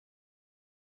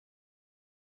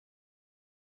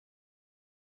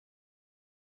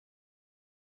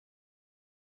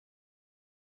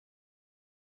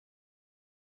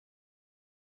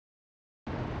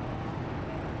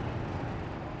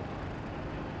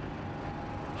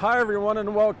Hi everyone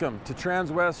and welcome to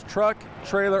Transwest Truck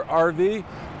Trailer RV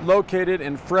located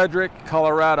in Frederick,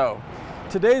 Colorado.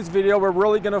 Today's video we're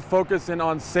really going to focus in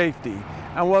on safety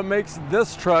and what makes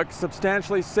this truck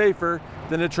substantially safer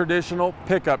than a traditional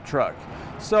pickup truck.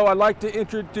 So I'd like to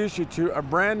introduce you to a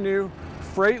brand new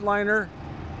Freightliner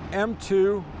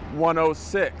M2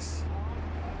 106.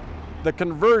 The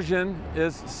conversion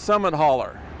is Summit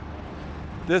Hauler.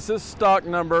 This is stock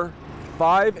number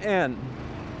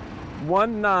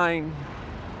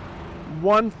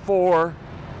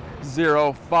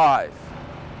 5N191405.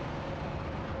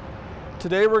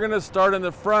 Today we're going to start in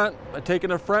the front by taking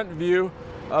a front view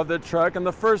of the truck, and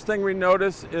the first thing we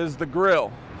notice is the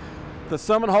grille. The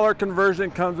Summit Hauler conversion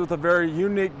comes with a very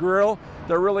unique grille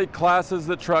that really classes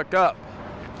the truck up.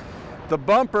 The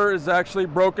bumper is actually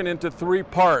broken into three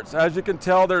parts. As you can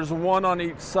tell, there's one on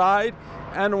each side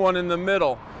and one in the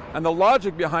middle. And the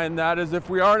logic behind that is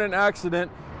if we are in an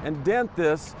accident and dent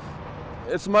this,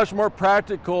 it's much more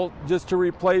practical just to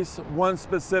replace one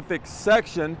specific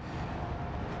section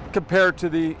compared to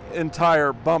the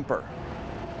entire bumper.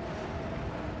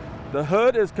 The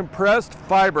hood is compressed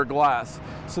fiberglass,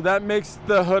 so that makes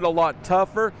the hood a lot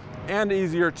tougher and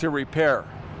easier to repair.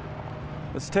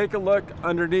 Let's take a look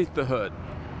underneath the hood.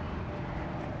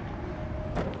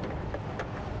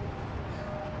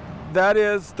 That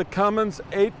is the Cummins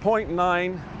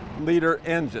 8.9 liter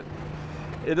engine.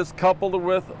 It is coupled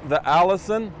with the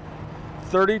Allison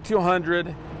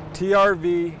 3200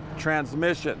 TRV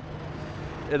transmission.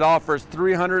 It offers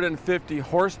 350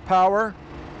 horsepower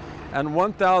and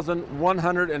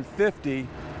 1,150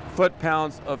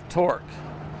 foot-pounds of torque.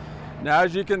 Now,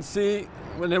 as you can see,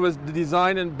 when it was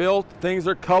designed and built, things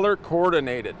are color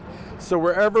coordinated. So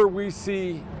wherever we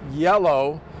see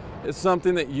yellow is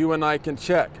something that you and I can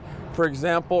check. For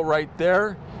example, right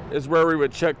there is where we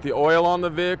would check the oil on the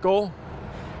vehicle.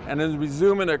 And as we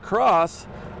zoom in across,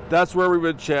 that's where we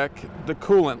would check the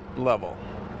coolant level.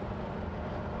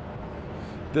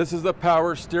 This is the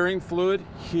power steering fluid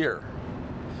here.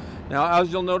 Now,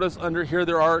 as you'll notice under here,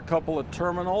 there are a couple of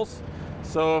terminals.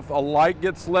 So if a light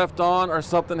gets left on or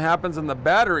something happens and the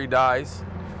battery dies,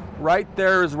 right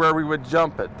there is where we would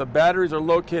jump it. The batteries are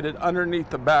located underneath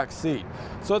the back seat.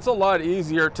 So it's a lot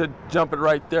easier to jump it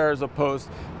right there as opposed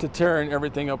to tearing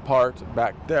everything apart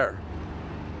back there.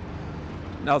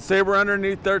 Now say we're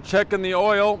underneath there checking the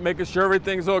oil, making sure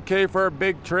everything's okay for a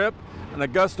big trip, and a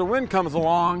gust of wind comes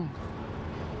along,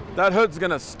 that hood's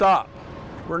gonna stop.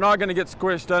 We're not gonna get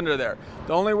squished under there.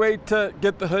 The only way to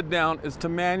get the hood down is to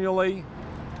manually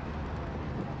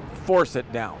force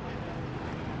it down.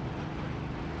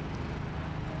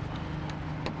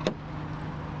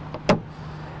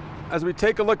 As we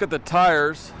take a look at the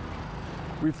tires,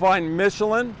 we find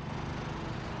Michelin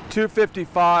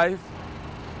 255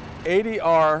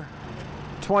 ADR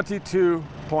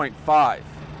 22.5.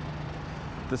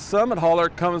 The Summit Hauler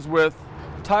comes with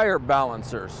tire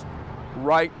balancers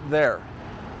right there.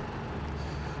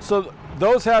 So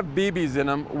those have BBs in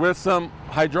them with some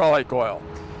hydraulic oil.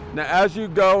 Now as you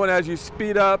go and as you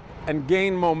speed up and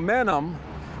gain momentum,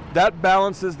 that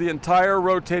balances the entire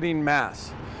rotating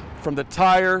mass. From the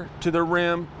tire to the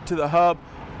rim to the hub,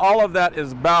 all of that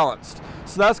is balanced.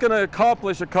 So that's going to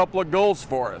accomplish a couple of goals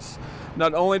for us.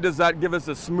 Not only does that give us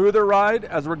a smoother ride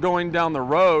as we're going down the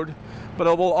road, but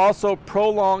it will also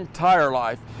prolong tire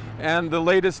life. And the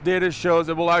latest data shows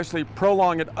it will actually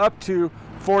prolong it up to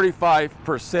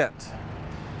 45%.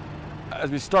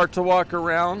 As we start to walk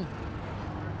around,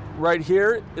 right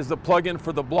here is the plug-in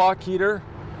for the block heater.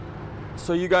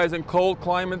 So you guys in cold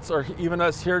climates or even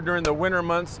us here during the winter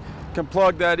months can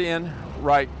plug that in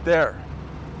right there.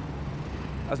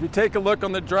 As we take a look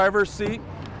on the driver's seat,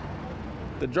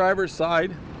 the driver's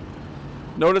side,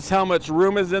 notice how much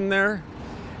room is in there.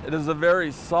 It is a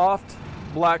very soft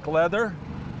black leather.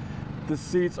 The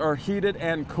seats are heated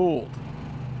and cooled.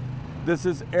 This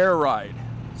is air ride.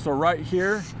 So right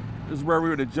here is where we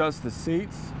would adjust the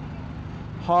seats.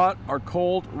 Hot or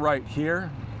cold right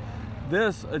here.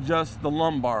 This adjusts the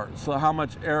lumbar, so how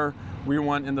much air we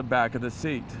want in the back of the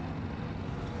seat.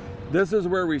 This is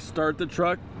where we start the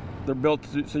truck. They're built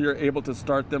so you're able to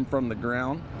start them from the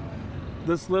ground.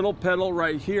 This little pedal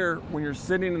right here, when you're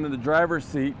sitting in the driver's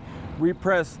seat, we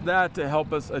press that to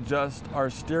help us adjust our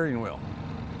steering wheel.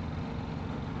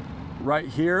 Right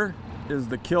here is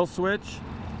the kill switch.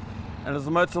 And as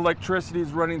much electricity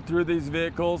is running through these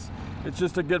vehicles, it's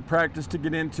just a good practice to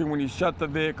get into when you shut the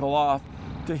vehicle off,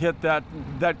 to hit that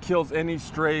kills any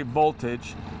stray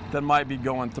voltage that might be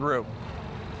going through.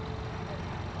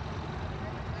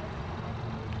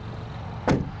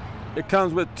 It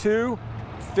comes with two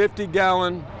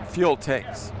 50-gallon fuel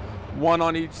tanks, one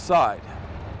on each side.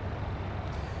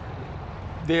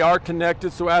 they are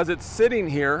connected, so as it's sitting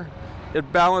here,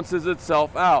 it balances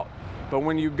itself out. But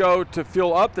when you go to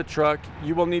fuel up the truck,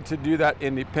 you will need to do that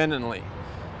independently.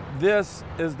 This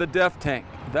is the DEF tank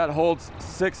that holds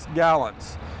 6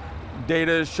 gallons.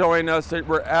 Data is showing us that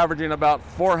we're averaging about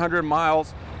 400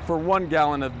 miles for 1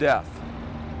 gallon of DEF.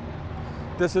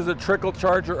 This is a trickle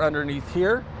charger underneath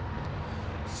here.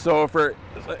 So for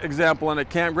example, in a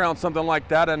campground, something like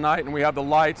that at night, and we have the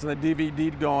lights and the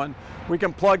DVD going, we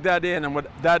can plug that in, and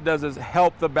what that does is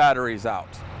help the batteries out.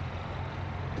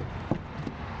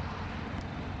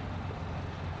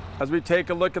 As we take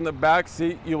a look in the back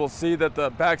seat, you will see that the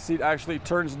back seat actually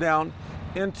turns down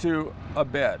into a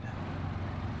bed.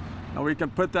 Now we can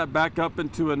put that back up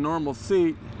into a normal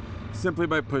seat simply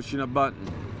by pushing a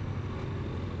button.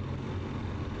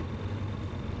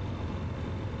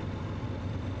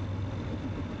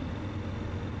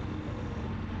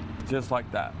 Just like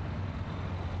that.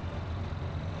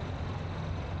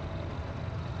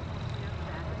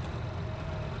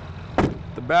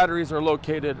 The batteries are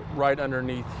located right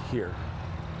underneath here.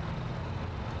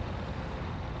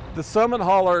 The Summit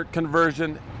Hauler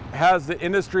conversion has the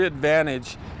industry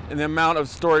advantage in the amount of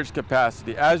storage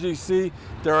capacity. As you see,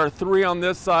 there are 3 on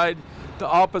this side. The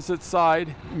opposite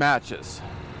side matches.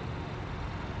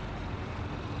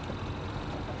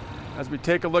 As we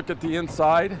take a look at the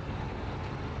inside,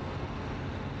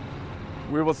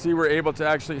 we will see we're able to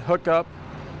actually hook up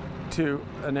to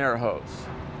an air hose.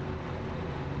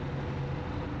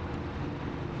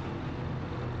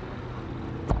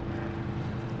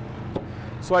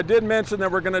 So I did mention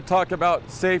that we're going to talk about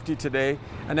safety today,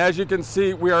 and as you can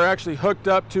see, we are actually hooked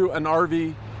up to an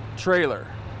RV trailer.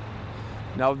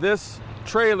 Now this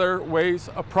trailer weighs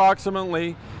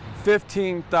approximately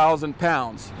 15,000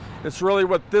 pounds. It's really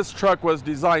what this truck was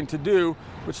designed to do,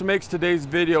 which makes today's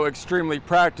video extremely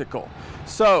practical.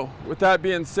 So with that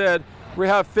being said, we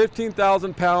have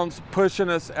 15,000 pounds pushing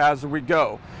us as we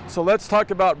go. So let's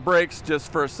talk about brakes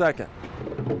just for a second.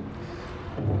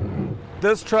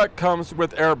 This truck comes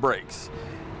with air brakes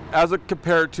as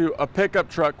compared to a pickup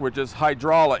truck, which is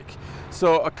hydraulic.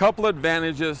 So a couple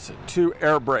advantages to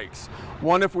air brakes.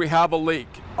 One, if we have a leak,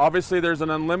 obviously there's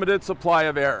an unlimited supply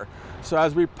of air. So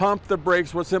as we pump the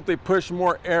brakes, we'll simply push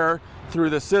more air through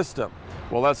the system.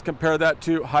 Well, let's compare that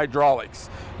to hydraulics.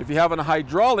 If you have a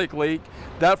hydraulic leak,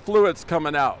 that fluid's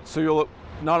coming out. So you'll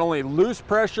not only lose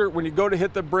pressure when you go to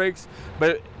hit the brakes,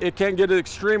 but it can get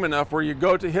extreme enough where you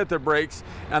go to hit the brakes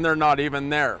and they're not even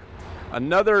there.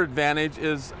 Another advantage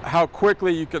is how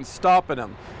quickly you can stop at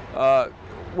them.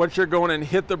 Once you're going and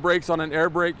hit the brakes on an air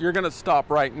brake, you're going to stop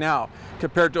right now,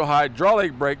 compared to a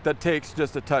hydraulic brake that takes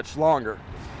just a touch longer.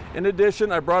 In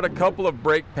addition, I brought a couple of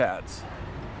brake pads.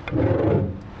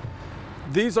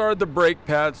 These are the brake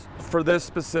pads for this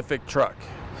specific truck.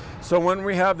 So when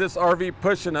we have this RV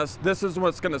pushing us, this is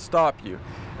what's going to stop you,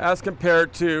 as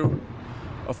compared to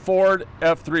a Ford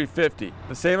F-350.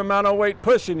 The same amount of weight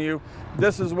pushing you,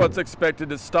 this is what's expected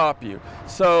to stop you.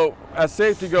 So as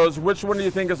safety goes, which one do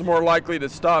you think is more likely to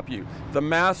stop you? The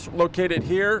mass located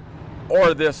here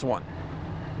or this one?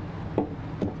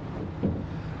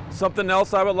 Something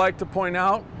else I would like to point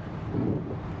out,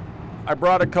 I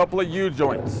brought a couple of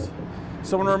U-joints.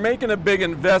 So when we're making a big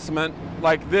investment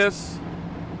like this,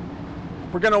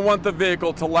 we're going to want the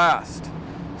vehicle to last.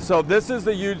 So this is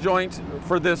the U-joint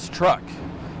for this truck.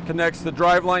 Connects the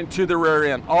driveline to the rear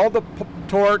end. All the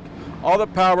torque, all the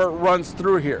power runs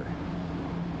through here.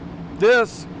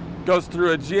 This goes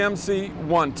through a GMC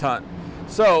 1-ton.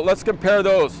 So let's compare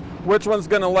those. Which one's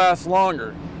going to last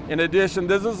longer? In addition,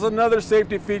 this is another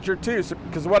safety feature too,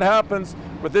 because what happens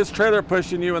with this trailer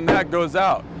pushing you and that goes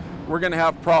out? We're going to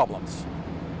have problems.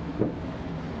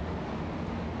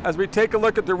 As we take a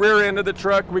look at the rear end of the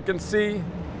truck, we can see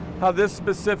how this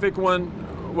specific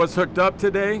one was hooked up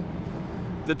today.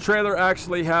 The trailer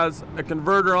actually has a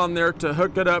converter on there to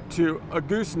hook it up to a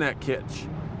gooseneck hitch.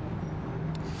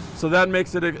 So that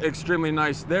makes it extremely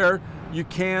nice there. You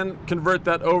can convert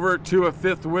that over to a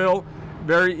 5th wheel,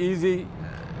 very easy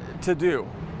to do.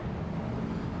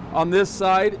 On this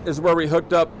side is where we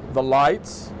hooked up the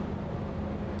lights.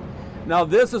 Now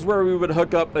this is where we would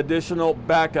hook up additional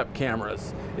backup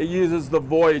cameras. It uses the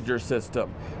Voyager system.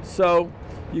 So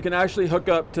you can actually hook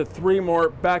up to 3 more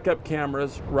backup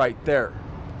cameras right there.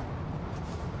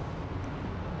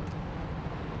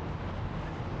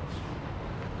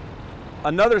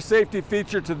 Another safety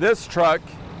feature to this truck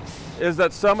is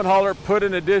that Summit Hauler put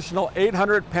an additional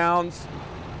 800 pounds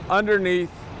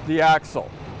underneath the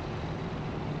axle.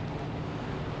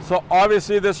 So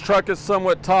obviously this truck is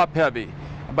somewhat top heavy.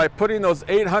 By putting those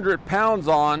 800 pounds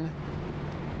on,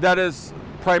 that is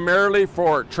primarily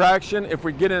for traction. If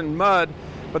we get in mud,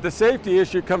 But the safety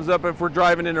issue comes up if we're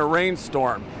driving in a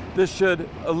rainstorm. This should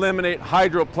eliminate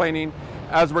hydroplaning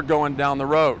as we're going down the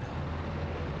road.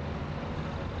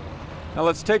 Now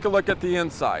let's take a look at the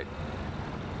inside.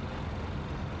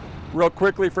 Real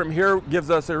quickly from here gives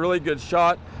us a really good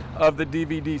shot of the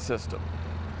DVD system.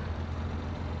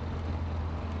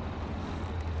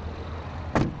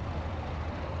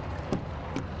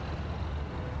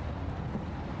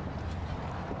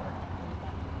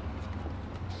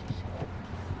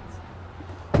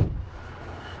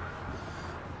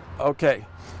 Okay,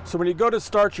 so when you go to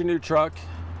start your new truck,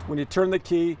 when you turn the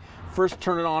key, first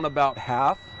turn it on about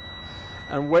half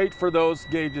and wait for those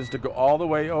gauges to go all the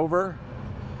way over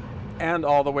and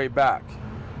all the way back.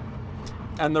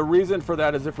 And the reason for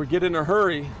that is if we get in a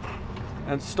hurry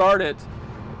and start it,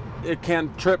 it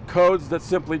can trip codes that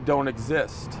simply don't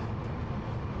exist.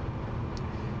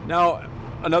 Now,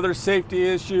 another safety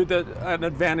issue, an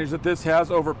advantage that this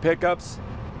has over pickups,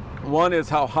 one is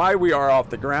how high we are off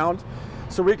the ground.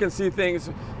 So we can see things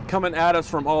coming at us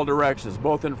from all directions,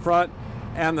 both in front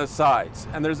and the sides.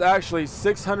 And there's actually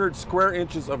 600 square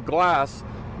inches of glass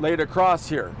laid across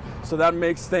here. So that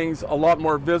makes things a lot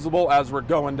more visible as we're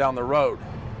going down the road.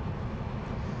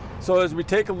 So as we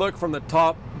take a look from the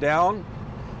top down,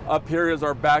 up here is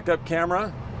our backup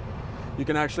camera. You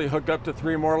can actually hook up to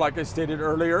 3 more, like I stated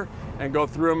earlier, and go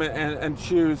through them and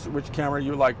choose which camera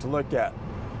you like to look at.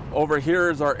 Over here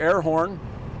is our air horn.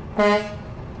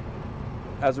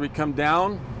 As we come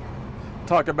down,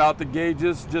 talk about the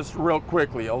gauges just real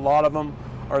quickly. A lot of them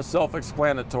are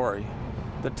self-explanatory.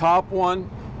 The top one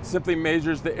simply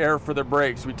measures the air for the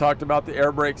brakes. We talked about the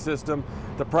air brake system.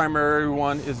 The primary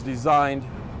one is designed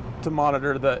to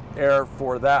monitor the air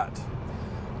for that.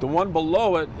 The one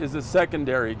below it is the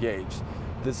secondary gauge.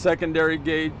 The secondary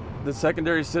gauge, the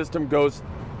secondary system goes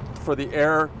for the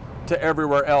air to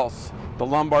everywhere else. The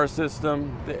lumbar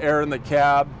system, the air in the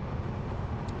cab,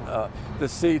 the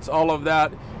seats, all of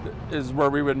that is where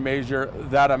we would measure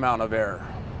that amount of air.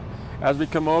 As we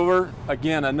come over,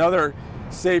 again, another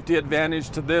safety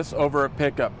advantage to this over a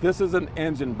pickup. This is an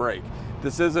engine brake.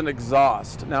 This is an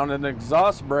exhaust. Now, an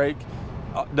exhaust brake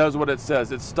does what it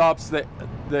says. It stops the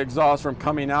exhaust from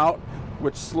coming out,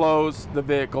 which slows the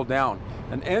vehicle down.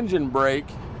 An engine brake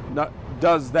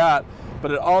does that,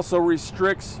 but it also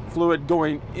restricts fluid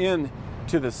going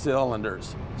into the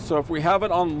cylinders. So if we have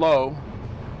it on low,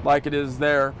 like it is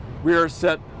there, we are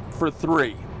set for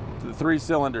 3, the 3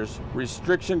 cylinders,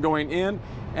 restriction going in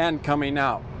and coming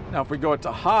out. Now if we go it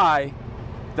to high,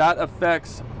 that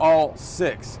affects all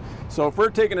 6. So if we're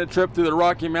taking a trip through the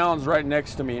Rocky Mountains right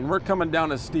next to me and we're coming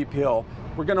down a steep hill,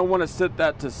 we're going to want to set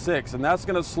that to 6, and that's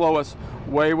going to slow us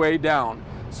way down.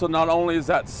 So not only is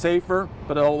that safer,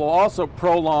 but it will also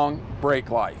prolong brake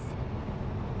life.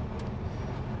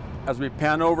 As we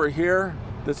pan over here,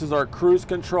 this is our cruise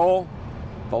control.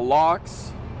 The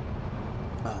locks,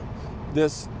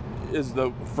 this is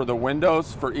for the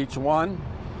windows for each one.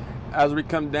 As we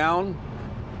come down,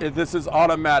 this is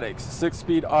automatic,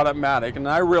 6-speed automatic. And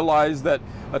I realize that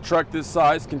a truck this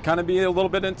size can kind of be a little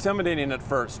bit intimidating at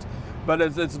first, but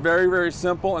it's very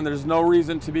simple and there's no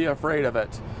reason to be afraid of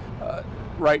it.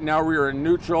 Right now we are in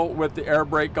neutral with the air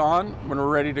brake on. When we're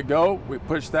ready to go, we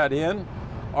push that in,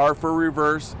 R for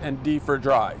reverse and D for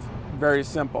drive. Very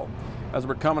simple. As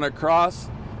we're coming across,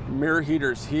 mirror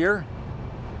heaters here.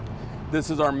 This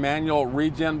is our manual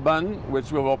regen button,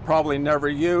 which we will probably never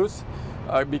use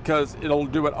because it'll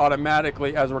do it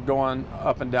automatically as we're going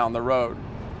up and down the road.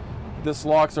 This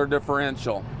locks our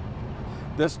differential.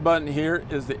 This button here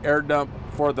is the air dump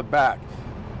for the back.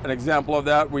 An example of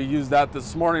that, we used that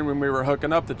this morning when we were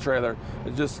hooking up the trailer.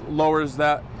 It just lowers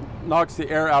that, knocks the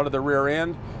air out of the rear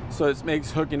end, so it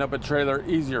makes hooking up a trailer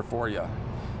easier for you.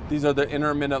 These are the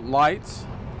intermittent lights.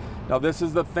 Now this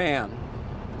is the fan,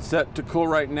 set to cool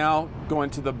right now, going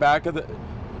to the back of the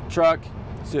truck.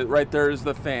 See, right there is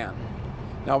the fan.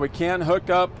 Now we can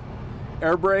hook up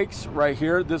air brakes right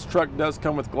here. This truck does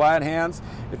come with glad hands.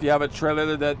 If you have a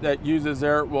trailer that uses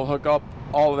air, we'll hook up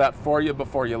all of that for you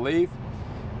before you leave.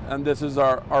 And this is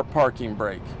our parking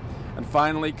brake. And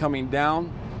finally, coming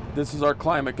down, this is our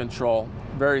climate control.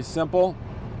 Very simple.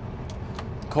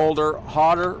 Colder,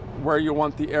 hotter, where you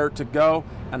want the air to go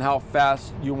and how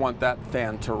fast you want that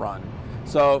fan to run.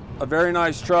 So a very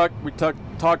nice truck. We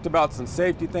talked about some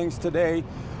safety things today.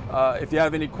 If you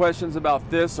have any questions about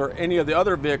this or any of the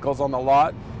other vehicles on the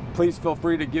lot, please feel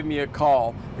free to give me a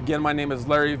call. Again, my name is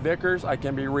Larry Vickers. I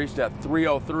can be reached at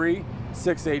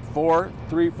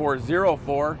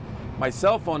 303-684-3404. My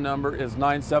cell phone number is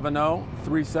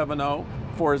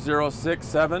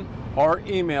 970-370-4067, or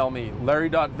email me,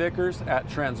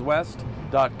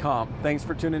 larry.vickers@transwest.com. Thanks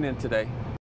for tuning in today.